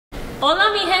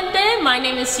Hola mi gente, my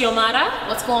name is Xiomara.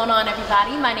 What's going on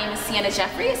everybody? My name is Sienna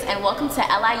Jeffries and welcome to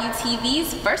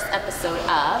LIU-TV's first episode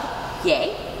of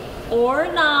Yay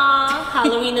or Nah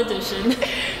Halloween edition.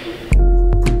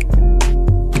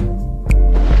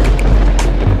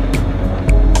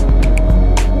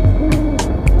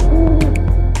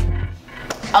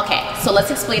 Okay, so let's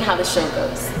explain how the show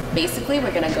goes. Basically,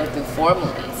 we're gonna go through 4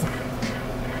 movies.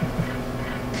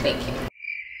 Thank you.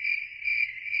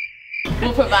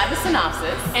 We'll provide the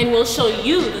synopsis. And we'll show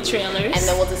you the trailers. And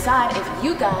then we'll decide if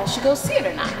you guys should go see it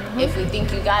or not. If we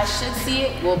think you guys should see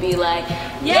it, we'll be like,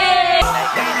 yay!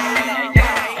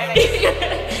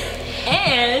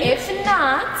 And if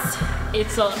not,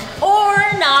 it's a or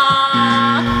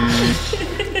nah.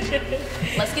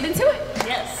 Let's get into it.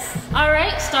 Yes.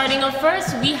 Alright, starting up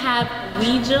first, we have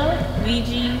Ouija.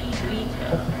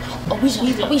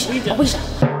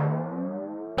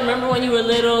 Remember when you were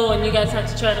little and you guys had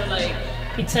to try to like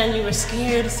pretend you were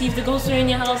scared to see if the ghosts are in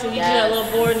your house and you do that little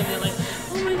board and you're like,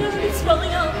 oh my god, it's spelling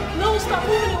out. No, stop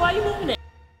moving it. Why are you moving it?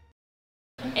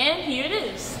 And here it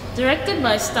is. Directed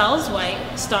by Styles White,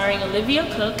 starring Olivia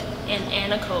Cook and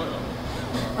Anna Cotto.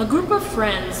 A group of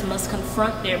friends must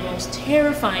confront their most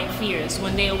terrifying fears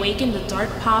when they awaken the dark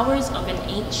powers of an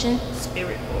ancient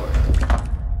spirit board.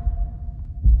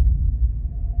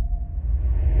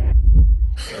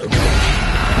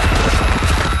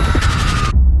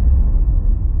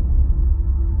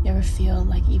 You ever feel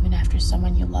like even after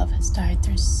someone you love has died,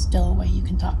 there's still a way you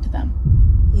can talk to them?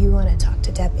 You want to talk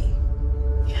to Debbie?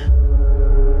 Yeah.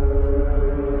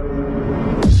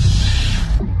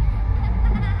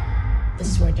 This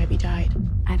is where Debbie died.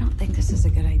 I don't think this is a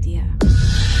good idea.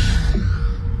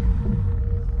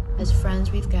 As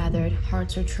friends we've gathered,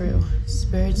 hearts are true,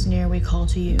 spirits near we call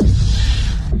to you.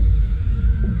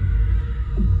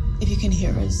 If you can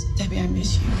hear us, Debbie, I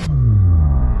miss you.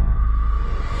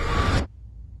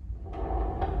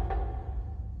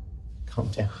 Calm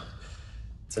down.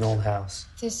 It's an old house.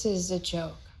 This is a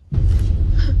joke.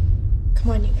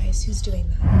 Come on, you guys. Who's doing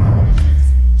that?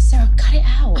 Sarah, cut it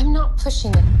out. I'm not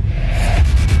pushing it.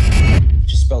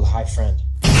 Just spelled hi friend.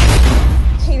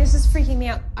 Hey, this is freaking me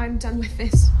out. I'm done with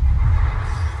this.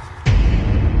 I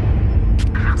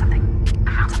found something.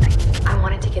 I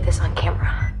wanted to get this on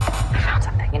camera. I found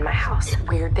something in my house.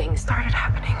 Weird things started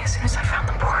happening as soon as I found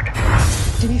the board.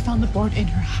 Debbie found the board in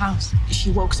her house.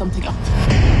 She woke something up.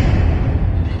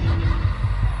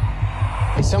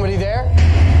 Is somebody there?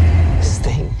 This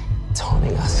thing, it's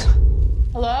haunting us.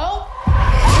 Hello?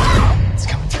 It's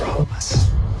coming for all of us.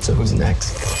 So who's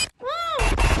next?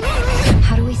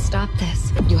 How do we stop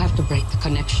this? You have to break the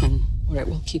connection, or it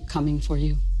will keep coming for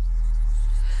you.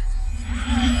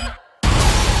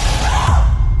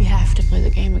 We have to play the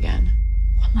game again.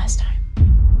 One last time.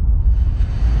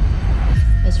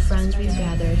 As friends we've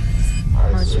gathered,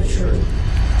 hearts are true.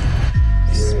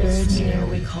 Spirits near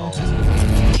we call to you.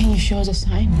 Can you show us a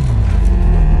sign?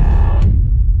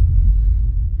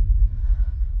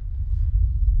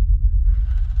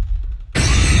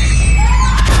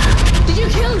 Did you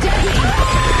kill Debbie?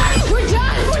 We're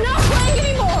done! We're not playing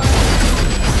anymore!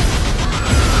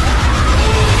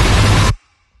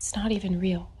 It's not even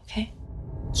real, okay?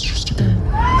 It's just a game.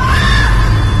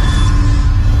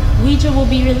 Ouija will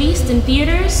be released in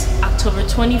theaters October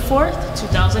 24th,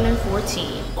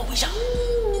 2014.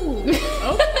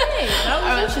 Okay, that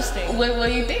was interesting. What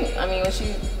do you think? I mean, what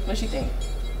she think?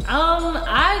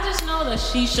 I just know that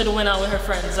she should have went out with her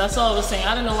friends. That's all I was saying.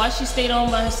 I don't know why she stayed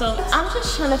home by herself. I'm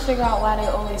just trying to figure out why they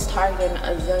always targeting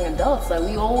us young adults. Like,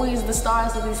 we always the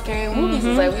stars of these scary movies.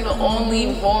 It's like we the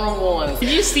only vulnerable ones.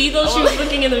 Did you see though? She was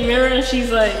looking in the mirror and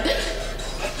she's like,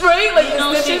 right? Like,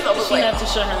 no, she like, had to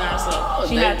shut her ass up.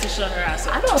 She had to shut her ass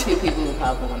up. I know a few people who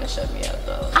probably want to shut me up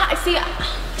though.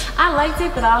 I liked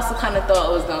it, but I also kind of thought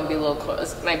it was gonna be a little,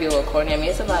 might be a little corny. I mean,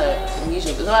 it's about a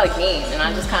music, it's about a game, and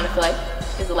I just kind of feel like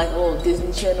it's like a little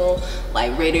Disney Channel,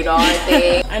 like rated R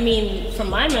thing. I mean, from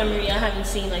my memory, I haven't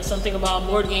seen like something about a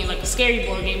board game, like a scary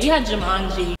board game. We had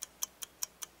Jumanji.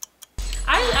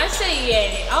 I say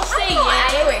yay. I'll say yay.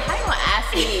 Wait, how you gonna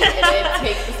ask me and then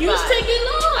take the spot? You was taking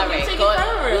long. All right, You're taking go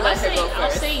forever.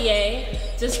 I'll say yay.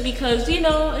 Just because, you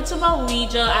know, it's about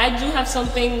Ouija. I do have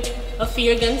a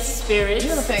fear against spirits,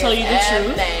 to tell you the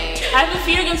truth. I have a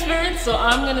fear against spirits, so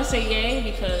I'm gonna say yay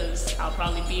because I'll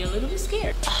probably be a little bit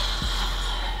scared.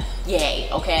 Yay,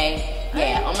 okay?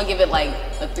 Yeah, I'm gonna give it like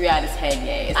a 3 out of 10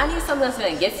 yay. I need something that's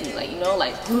gonna get to me, like, you know,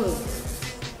 like,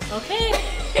 okay.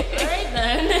 Alright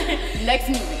then. Next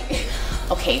movie.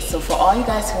 Okay, so for all you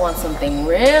guys who want something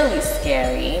really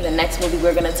scary, the next movie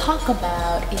we're gonna talk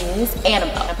about is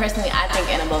Annabelle. And personally, I think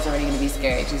Annabelle's already gonna be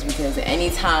scary just because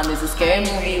anytime there's a scary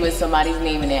movie with somebody's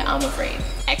name in it, I'm afraid.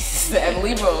 Exorcist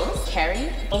Emily Rose,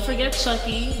 Carrie. Don't forget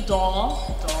Chucky,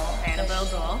 doll, Annabelle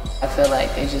doll. I feel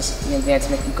like they just they had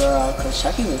to make a girl because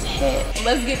Chucky was hit.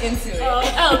 Let's get into it.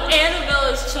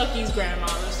 Annabelle is Chucky's grandma,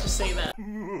 let's just say that.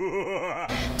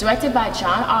 Directed by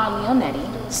John R.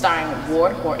 Leonetti, starring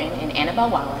Ward Horton and Annabelle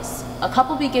Wallace, a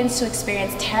couple begins to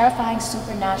experience terrifying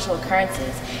supernatural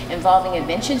occurrences involving a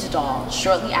vintage doll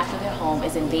shortly after their home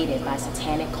is invaded by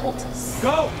satanic cultists.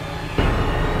 Go!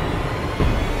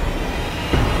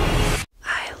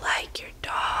 I like your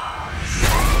dolls.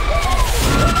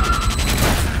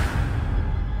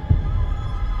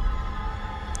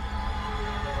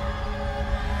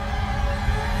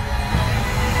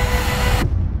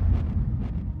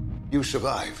 You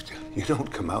survived. You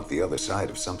don't come out the other side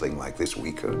of something like this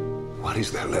weaker. What is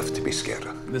there left to be scared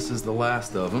of? This is the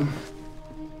last of them.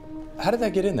 How did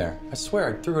that get in there? I swear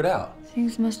I threw it out.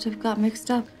 Things must have got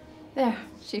mixed up. There,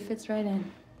 she fits right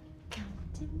in.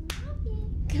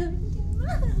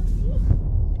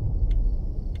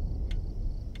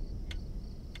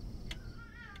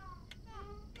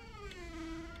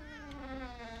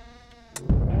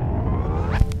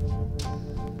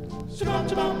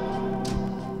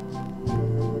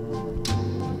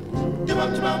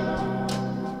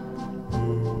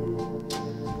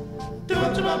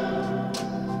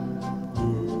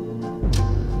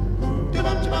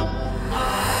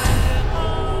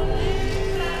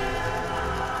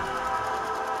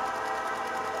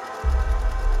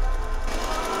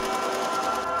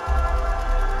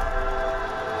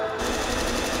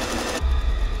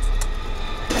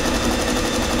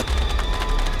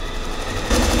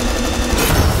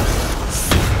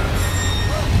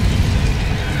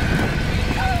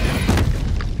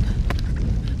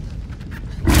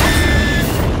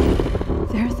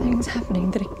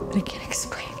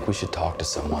 We should talk to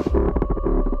someone.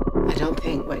 I don't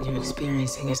think what you're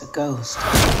experiencing is a ghost.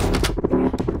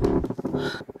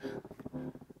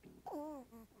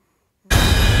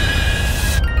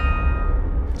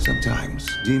 Sometimes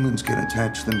demons can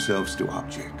attach themselves to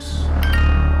objects. What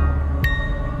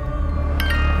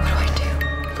do I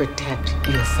do? Protect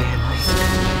your family.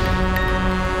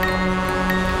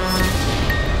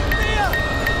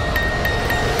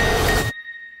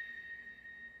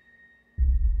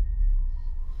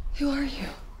 Who are you?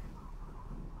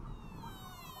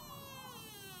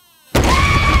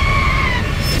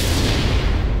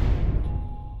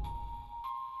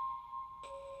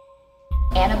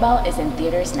 Annabelle is in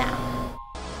theaters now.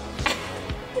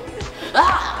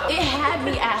 It had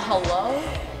me at hello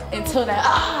until that.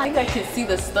 I think I could see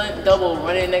the stunt double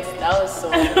running next. That was so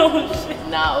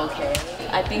not okay.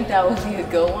 I think that would be a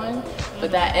good one, but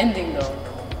that ending though,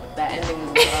 that ending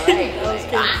was alright. That was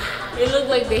crazy. It looked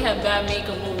like they had bad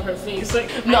makeup over her face. Like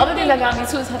the other thing that got me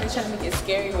too is how they tried to make it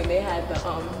scary when they had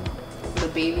the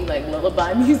baby like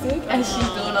lullaby music as she's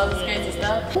doing all this crazy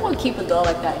stuff. Who would keep a doll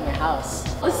like that in your house?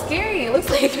 It's scary. It looks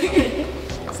like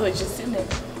so it's just sitting there.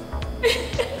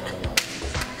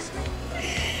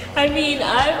 I mean,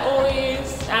 I've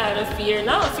always had a fear,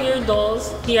 not a fear of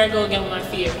dolls. Here I go again with my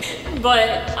fear.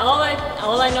 But all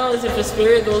I know is if a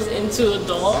spirit goes into a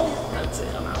doll, that's it.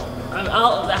 I'm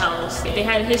out of the house. They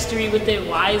had history with it.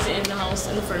 Why is it in the house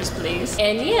in the first place?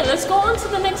 And yeah, let's go on to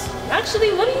the next.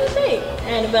 Actually, what do you think,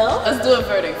 Annabelle? Let's do a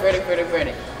verdict.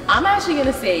 I'm actually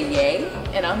gonna say yay,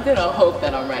 and I'm gonna hope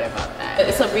that I'm right about that.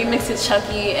 It's a remix to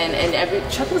Chucky, and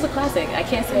Chucky was a classic. I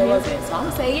can't say it wasn't, so I'm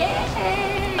gonna say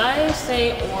yay. I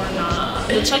say or not.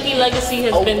 The Chucky legacy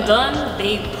has been done.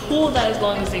 They pulled that as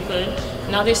long as they could.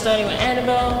 Now they're starting with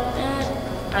Annabelle,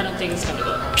 and I don't think it's gonna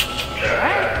go.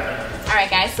 Alright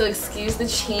guys, so excuse the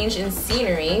change in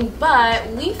scenery, but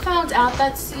we found out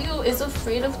that Sue is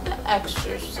afraid of The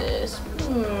Exorcist.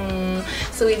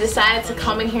 So we decided to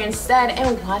come in here instead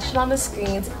and watch it on the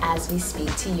screens as we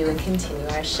speak to you and continue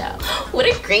our show. What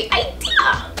a great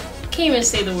idea! Can't even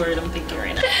say the word I'm thinking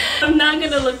right now. I'm not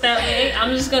gonna look that way.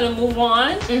 I'm just gonna move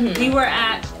on. We were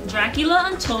at Dracula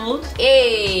Untold.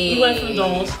 Hey. We went from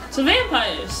dolls to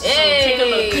vampires. Hey. So take a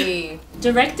look.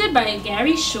 Directed by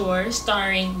Gary Shore,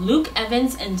 starring Luke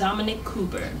Evans and Dominic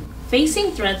Cooper.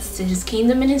 Facing threats to his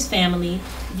kingdom and his family,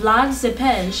 Vlad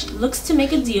Zepej looks to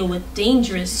make a deal with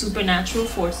dangerous supernatural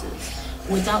forces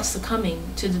without succumbing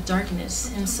to the darkness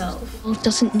himself. The world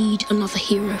doesn't need another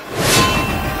hero.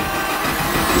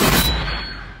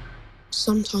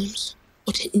 Sometimes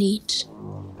what it needs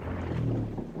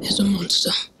is a monster.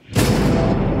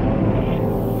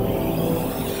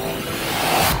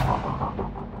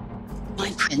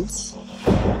 My prince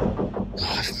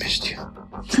I've missed you.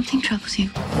 Something troubles you.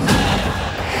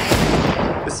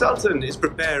 The Sultan is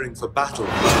preparing for battle.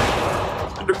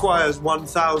 It requires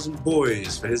 1,000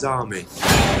 boys for his army,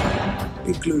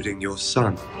 including your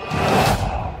son.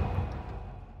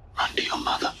 Run to your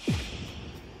mother.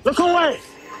 Look away!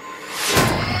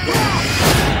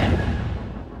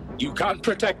 You can't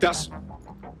protect us.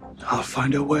 I'll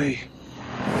find a way.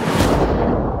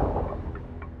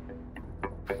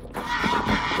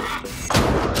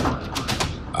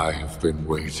 I have been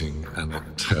waiting an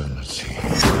eternity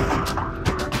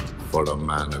for a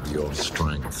man of your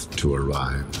strength to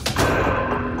arrive.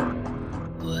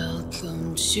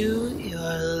 Welcome to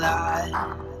your life.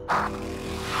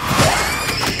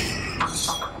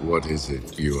 What is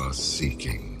it you are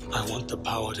seeking? I want the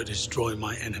power to destroy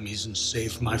my enemies and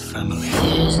save my family.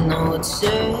 There's no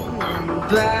turning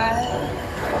back.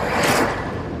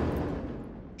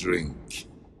 Drink,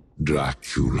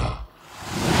 Dracula.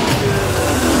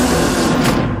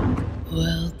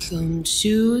 Welcome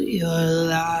to your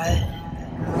life.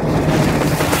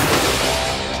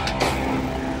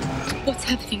 What's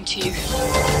happening to you?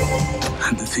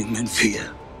 I'm the thing men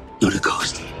fear. Not a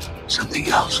ghost. Something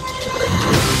else.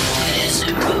 There's a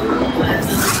room where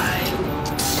the light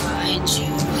won't find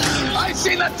you. I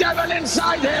see the devil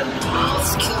inside him!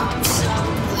 Walls come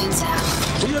tumbling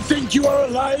down. Do you think you are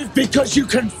alive because you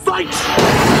can fight?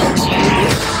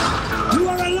 You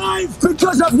are alive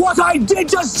because of what I did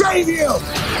to save you!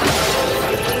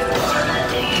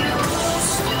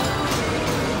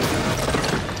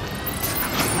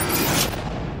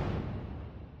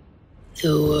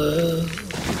 The world.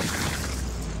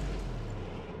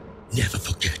 Never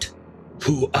forget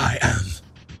who I am.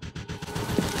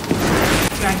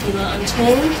 Dracula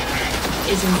Untold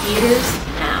is in theaters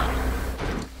now.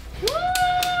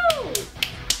 Woo!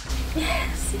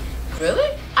 Yes.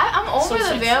 Really? I'm over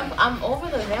I'm over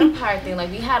the vampire thing.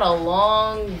 Like, we had a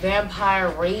long vampire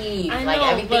rage. Like,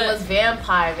 everything was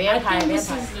vampire. I think this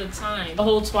is the time. The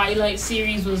whole Twilight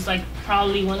series was like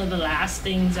probably one of the last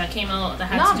things that came out that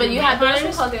had to do with but you have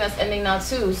vampires. something that's ending now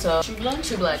too. So True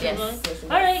Blood, yes. All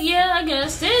right, yeah, I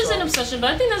guess there's an obsession,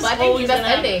 but I think that's always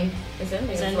ending. It's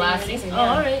ending. It's the last season. Oh,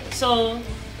 all right, so.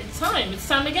 It's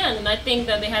time again, and I think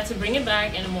that they had to bring it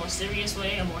back in a more serious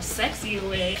way, a more sexier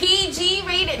way. PG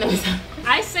rated.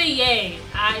 I say yay.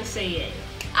 I say yay.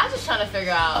 I'm just trying to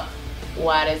figure out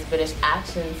why there's British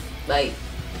accents like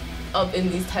up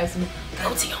in these types of.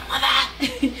 Go to your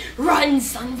mother. Run,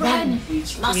 son, run.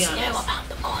 Must know about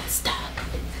the monster.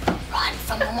 Run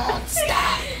from the monster.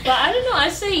 But I don't know. I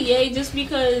say yay just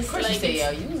because. Of course like, you say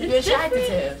yo. You're attracted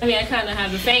to him. I mean, I kind of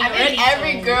have the fame already. I think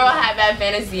every girl had that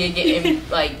fantasy of getting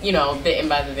bitten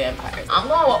by the vampires. I'm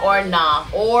going with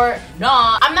or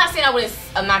nah. I'm not saying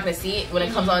I'm not gonna see it when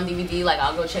it comes on DVD. Like,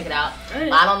 I'll go check it out. Right.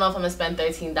 But I don't know if I'm gonna spend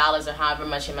 $13 or however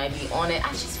much it might be on it. I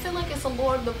just feel like it's a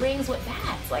Lord of the Rings with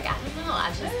bats. Like, I don't know.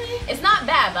 It's not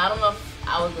bad, but I don't know if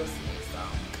I would go see it. So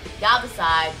y'all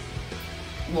decide.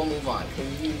 We'll move on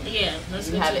because you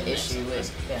have an issue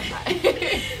with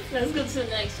vampire. Let's go to the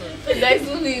next one. The next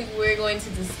movie we're going to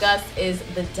discuss is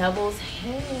The Devil's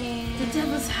Hand. The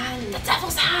Devil's Hand. The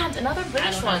Devil's Hand. Another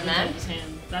British one, man.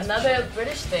 Another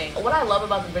British thing. What I love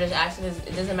about the British accent is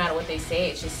it doesn't matter what they say,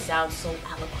 it just sounds so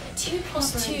eloquent. 2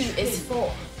 + 2 is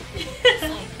 4. It's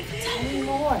like, tell me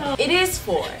more. It is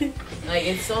 4. Like,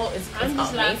 it's I'm just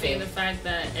amazing. laughing at the fact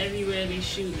that everywhere they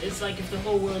shoot, it's like if the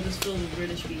whole world is filled with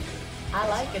British people. I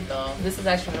like it though. This is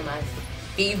actually one of my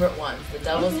favorite ones, The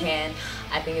Devil's Hand.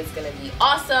 I think it's gonna be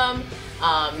awesome.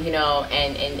 And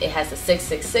it has the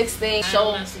 666 thing.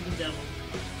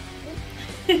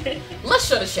 Let's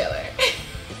show the trailer.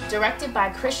 Directed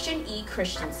by Christian E.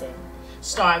 Christensen,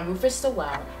 starring Rufus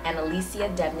Sewell and Alicia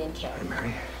Debney Carey.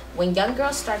 When young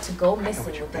girls start to go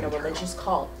missing within a religious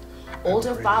cult,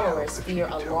 older followers fear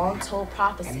a long-told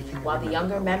prophecy, while the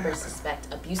younger members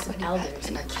suspect abusive elders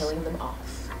are killing them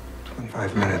off.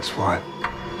 25 minutes, what?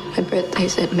 My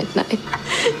birthday's at midnight.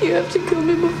 You have to kill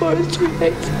me before it's too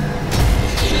late.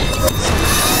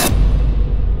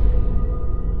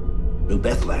 New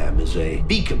Bethlehem is a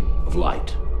beacon of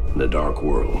light in a dark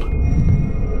world.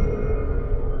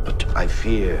 But I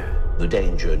fear the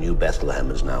danger New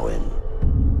Bethlehem is now in.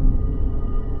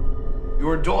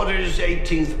 Your daughter's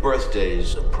 18th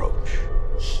birthdays approach.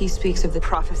 He speaks of the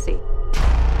prophecy.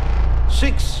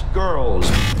 6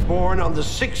 girls born on the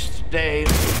 6th day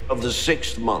of the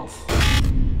 6th month.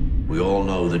 We all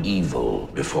know that evil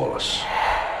befall us.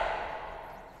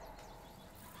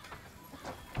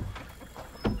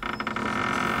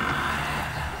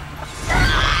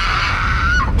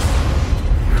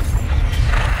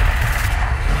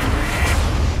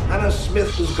 Hannah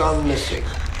Smith has gone missing.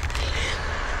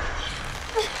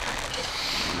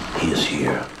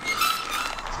 here.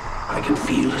 I can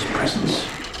feel his presence.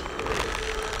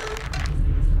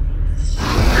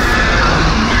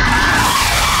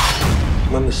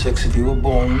 When the 6 of you were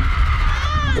born,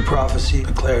 the prophecy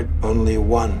declared only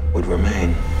one would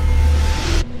remain.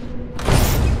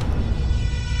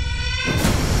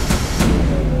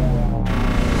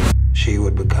 She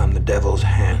would become the devil's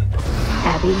hand.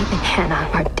 Abby and Hannah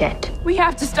are dead. We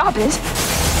have to stop it.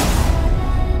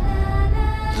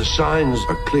 The signs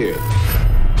are clear.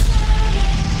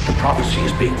 The prophecy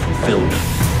is being fulfilled.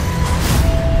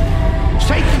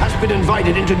 Satan has been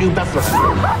invited into New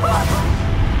Bethlehem.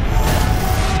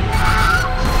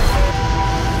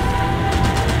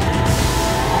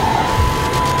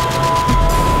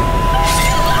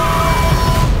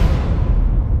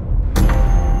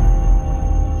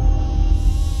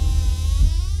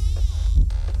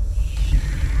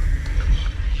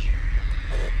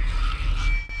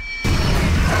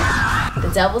 The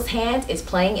Devil's Hand is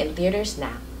playing in theaters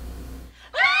now.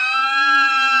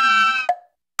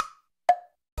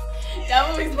 That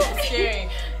movie's not scary.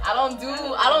 I don't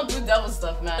do devil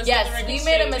stuff, man. Yes, we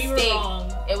made a mistake.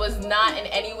 It was not in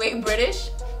any way British.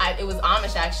 It was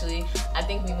Amish, actually. I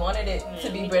think we wanted it to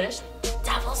be British.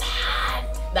 Devil's Hand.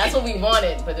 That's what we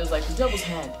wanted, but it was like the Devil's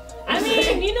Hand. I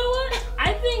mean, you know what?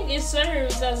 I think it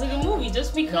serves as a good movie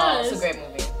just because. No, it's a great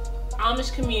movie.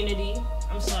 Amish community.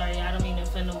 I'm sorry, I don't mean to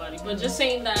offend nobody, but just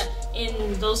saying that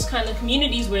in those kind of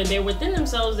communities where they're within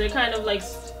themselves, they're kind of like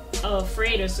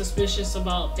afraid or suspicious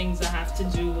about things that have to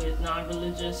do with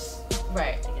non-religious.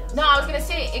 Right. No, I was gonna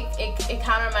say it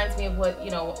kind of reminds me of what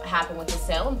happened with the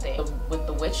Salem thing, with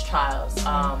the witch trials,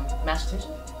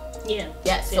 Massachusetts. Yeah.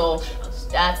 Yeah. So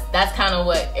that's kind of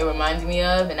what it reminded me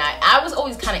of, and I was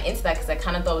always kind of into that because I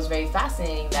kind of thought it was very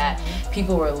fascinating that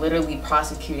people were literally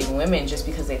prosecuting women just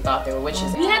because they thought they were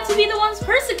witches. We had to be the ones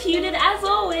persecuted, as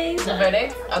always. The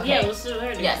verdict? Okay. Yeah, what's the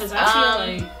verdict? Yes. Because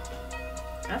I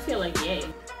feel like yay.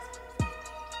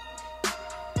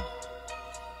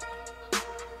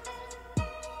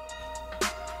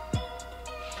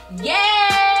 Yay!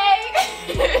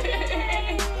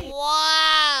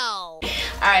 Wow!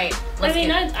 Alright,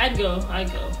 I'd go.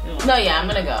 No, yeah, I'm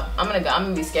gonna go. I'm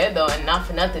gonna be scared though, and not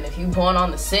for nothing. If you born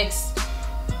on the 6th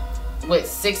with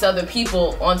 6 other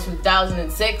people on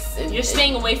 2006, you're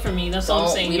staying away from me. That's what I'm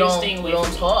saying. You're staying away from me. We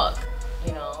don't talk,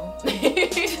 you know.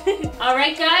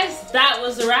 Alright, guys, that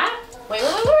was a wrap. Wait.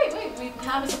 We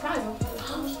have a surprise.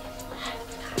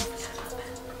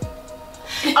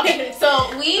 Okay, so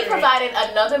we provided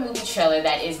another movie trailer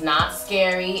that is not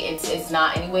scary. It's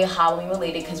not any way Halloween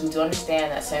related because we do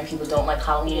understand that certain people don't like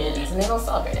Halloween movies and they don't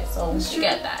celebrate it. So we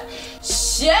get that.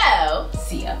 So,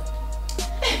 see ya.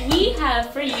 We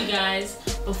have for you guys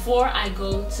Before I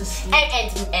Go to Sleep.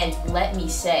 And let me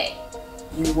say,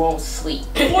 you won't sleep.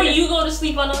 Before you go to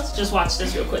sleep on us, just watch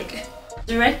this real quick.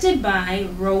 Directed by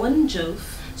Rowan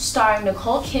Joffe. Starring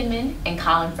Nicole Kidman and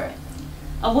Colin Firth.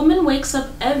 A woman wakes up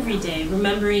every day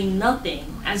remembering nothing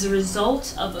as a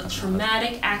result of a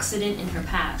traumatic accident in her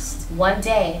past. One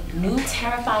day, new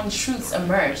terrifying truths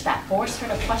emerge that force her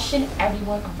to question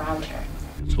everyone around her.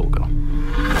 It's all gone.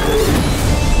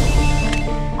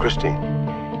 Christine.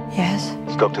 Yes?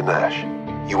 It's Dr. Nash.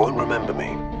 You won't remember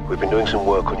me. We've been doing some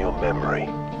work on your memory.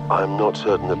 I'm not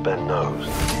certain that Ben knows.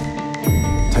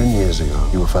 10 years ago,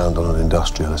 you were found on an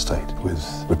industrial estate with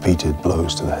repeated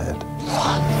blows to the head.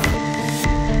 What?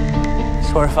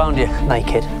 That's where I found you,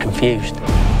 naked, confused.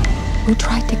 Who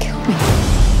tried to kill me?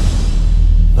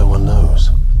 No one knows.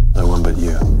 No one but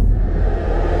you.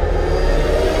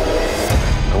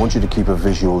 I want you to keep a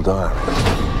visual diary.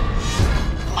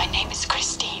 My name is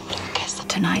Christine Lucas.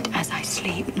 Tonight, as I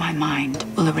sleep, my mind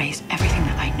will erase everything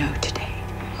that I know today.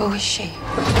 Who is she?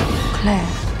 Claire.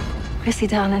 Chrissy,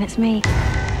 darling, it's me.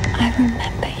 I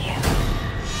remember you.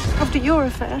 After your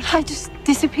affair, I just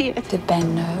disappeared. Did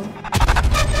Ben know?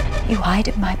 You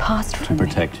hide my past from me. To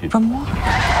protect you. From what? I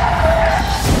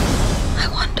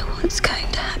wonder what's going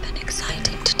to happen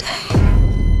exciting today.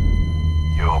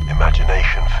 Your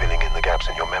imagination filling in the gaps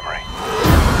in your memory.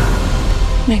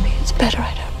 Maybe it's better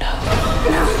I don't know.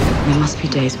 There must be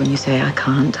days when you say I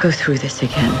can't go through this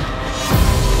again.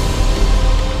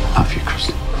 I love you,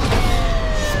 Kristen.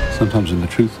 Sometimes when the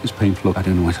truth is painful, I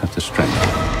don't always have the strength.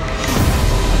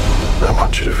 I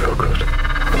want you to feel good.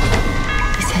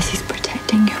 He says he's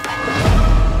protecting you, but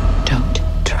don't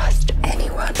trust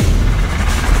anyone.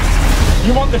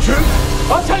 You want the truth?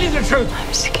 I'll tell you the truth.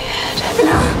 I'm scared.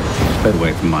 Stay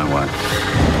away from my wife.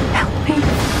 Help me.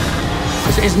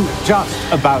 This isn't just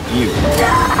about you.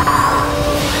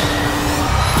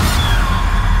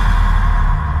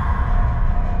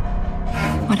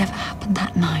 Whatever happened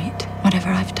that night, whatever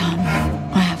I've done,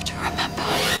 I have to remember.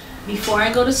 Before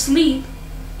I Go to Sleep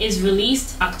is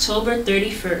released October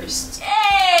 31st.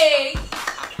 Hey!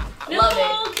 Love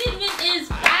Nicole Kidman is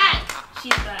back.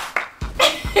 She's back.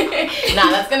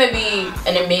 Nah, that's gonna be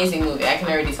an amazing movie. I can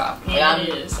already talk. It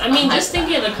is. I mean, just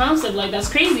thinking of the concept, like, that's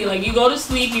crazy. Like, you go to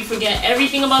sleep, you forget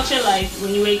everything about your life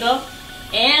when you wake up.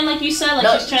 And like you said,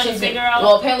 like, she's trying to figure out.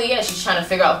 Well, apparently, yeah, she's trying to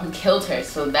figure out who killed her.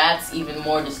 So that's even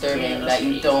more disturbing that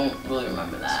you don't really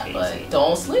remember that. But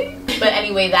don't sleep. But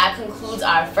anyway, that concludes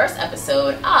our first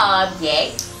episode of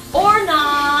Yay or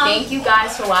Nah. Thank you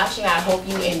guys for watching. I hope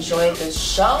you enjoyed the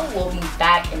show. We'll be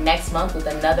back next month with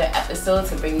another episode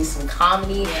to bring you some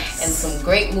comedy and some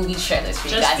great movie trailers for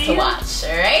you guys to watch.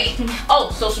 All right?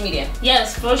 Oh, social media.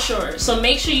 Yes, for sure. So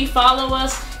make sure you follow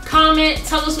us. Comment,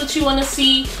 tell us what you want to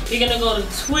see. You're gonna go to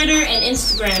Twitter and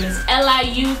Instagram. It's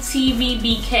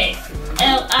LIUTVBK.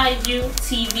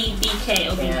 LIUTVBK.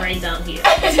 It'll be right down here.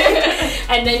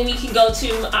 And then we can go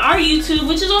to our YouTube,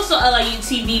 which is also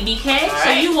LIUTVBK,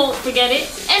 so you won't forget it.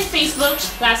 And Facebook,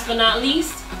 last but not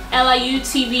least,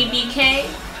 LIUTVBK.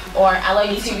 Or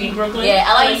LIUTV Brooklyn. Yeah,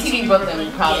 LIUTV Brooklyn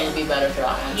would probably be better for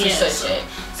that one.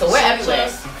 So we're everywhere.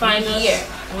 Find us.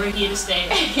 We're here to stay.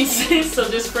 So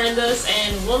just friend us,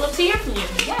 and we'll love to hear from you.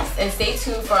 Yes, and stay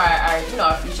tuned for our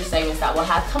future segments that we'll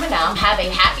have coming out. Have a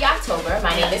happy October.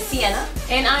 My name is Sienna.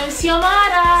 And I'm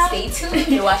Xiomara. Stay tuned.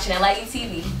 You're watching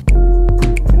LIU-TV.